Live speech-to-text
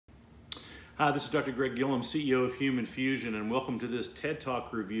Hi, this is Dr. Greg Gillum, CEO of Human Fusion, and welcome to this TED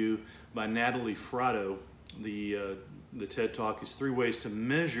Talk review by Natalie Fratto. The TED Talk is 3 ways to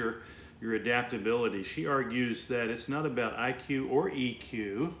measure your adaptability. She argues that it's not about IQ or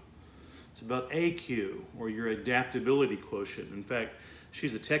EQ, it's about AQ, or your adaptability quotient. In fact,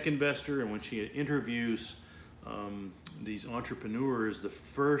 she's a tech investor, and when she interviews these entrepreneurs, the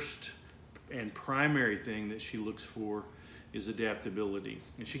first and primary thing that she looks for is adaptability.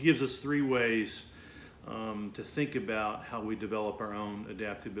 And she gives us 3 ways to think about how we develop our own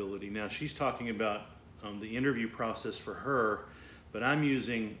adaptability. Now, she's talking about the interview process for her, but I'm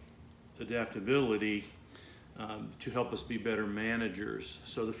using adaptability to help us be better managers.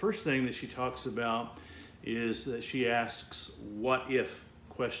 So the first thing that she talks about is that she asks what if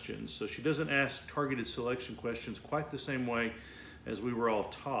questions. So she doesn't ask targeted selection questions quite the same way as we were all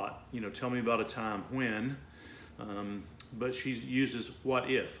taught. You know, tell me about a time when. But she uses what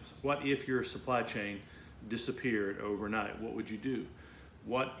if. What if your supply chain disappeared overnight? What would you do?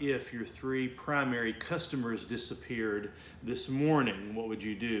 What if your 3 primary customers disappeared this morning? What would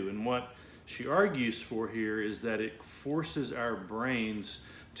you do? And what she argues for here is that it forces our brains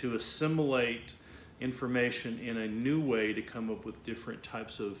to assimilate information in a new way to come up with different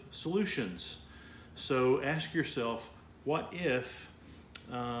types of solutions. So ask yourself, what if,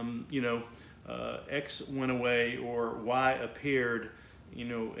 X went away or Y appeared,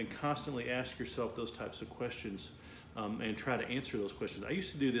 and constantly ask yourself those types of questions and try to answer those questions. I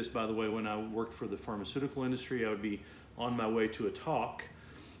used to do this, by the way, when I worked for the pharmaceutical industry. I would be on my way to a talk,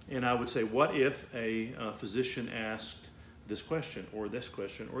 and I would say, what if a physician asked this question or this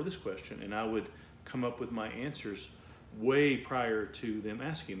question or this question? And I would come up with my answers way prior to them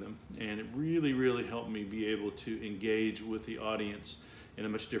asking them. And it really, really helped me be able to engage with the audience in a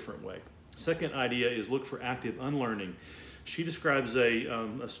much different way. Second idea is look for active unlearning. She describes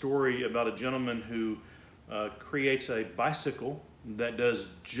a story about a gentleman who creates a bicycle that does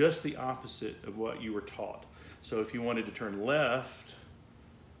just the opposite of what you were taught. So if you wanted to turn left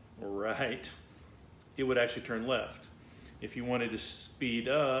or right, it would actually turn left. If you wanted to speed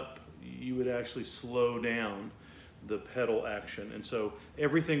up, you would actually slow down the pedal action. And so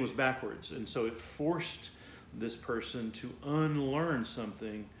everything was backwards. And so it forced this person to unlearn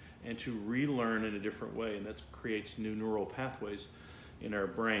something and to relearn in a different way, and that creates new neural pathways in our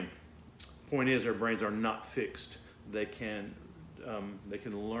brain. Point is, our brains are not fixed. They can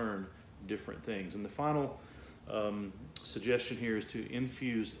learn different things. And the final suggestion here is to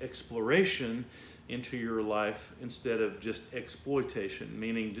infuse exploration into your life instead of just exploitation,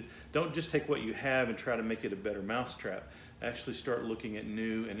 meaning don't just take what you have and try to make it a better mousetrap. Actually start looking at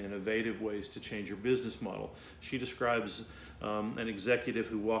new and innovative ways to change your business model. She describes an executive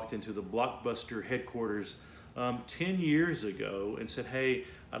who walked into the Blockbuster headquarters 10 years ago and said, hey,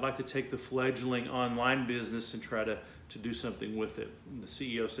 I'd like to take the fledgling online business and try to do something with it. And the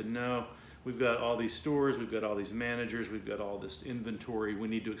CEO said, no, we've got all these stores, we've got all these managers, we've got all this inventory. We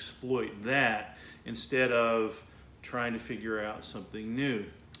need to exploit that instead of trying to figure out something new.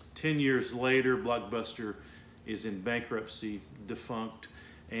 10 years later, Blockbuster is in bankruptcy, defunct,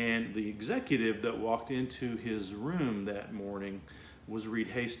 and the executive that walked into his room that morning was Reed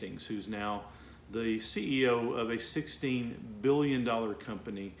Hastings, who's now the CEO of a $16 billion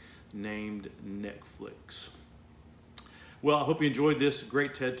company named Netflix. Well, I hope you enjoyed this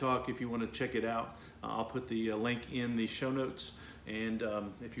great TED Talk. If you want to check it out, I'll put the link in the show notes. And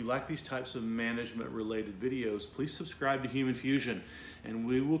if you like these types of management-related videos, please subscribe to Human Fusion, and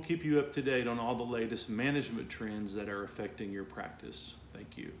we will keep you up to date on all the latest management trends that are affecting your practice.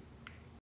 Thank you.